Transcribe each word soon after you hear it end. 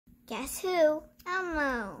Guess who?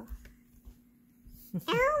 Elmo.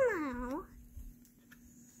 Elmo.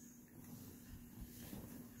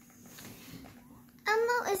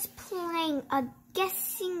 Elmo is playing a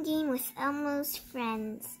guessing game with Elmo's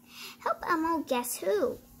friends. Help Elmo guess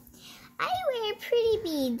who. I wear pretty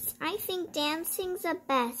beads. I think dancing's the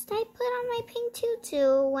best. I put on my pink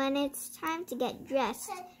tutu when it's time to get dressed.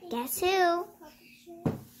 Guess who?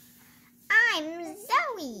 I'm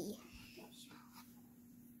Zoe.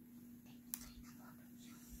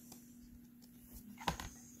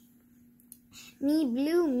 Me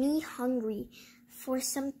blue, me hungry for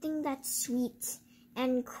something that's sweet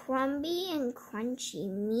and crumbly and crunchy.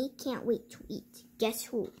 Me can't wait to eat. Guess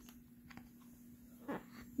who?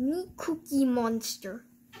 Me cookie monster.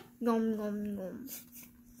 Nom nom nom.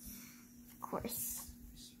 Of course.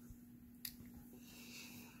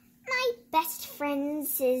 My best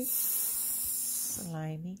friends is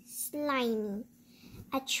Slimy.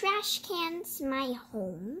 A trash can's my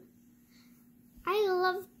home. I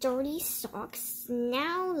love dirty socks.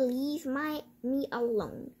 Now leave me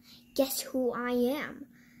alone. Guess who I am?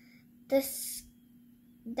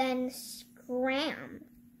 Then scram.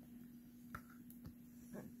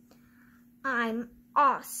 I'm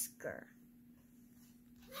Oscar.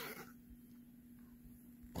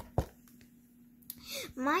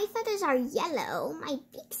 My feathers are yellow. My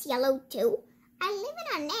beak's yellow too. I live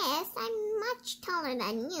in a nest. I'm much taller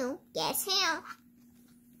than you. Guess who?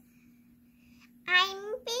 I'm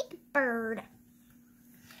Big Bird.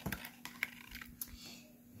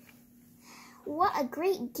 What a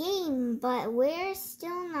great game, but we're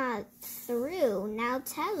still not through. Now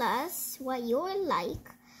tell us what you're like.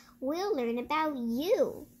 We'll learn about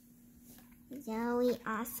you. Zoe,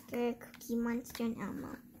 Oscar, Cookie Monster, and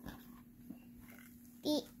Elmo.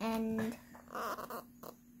 The end.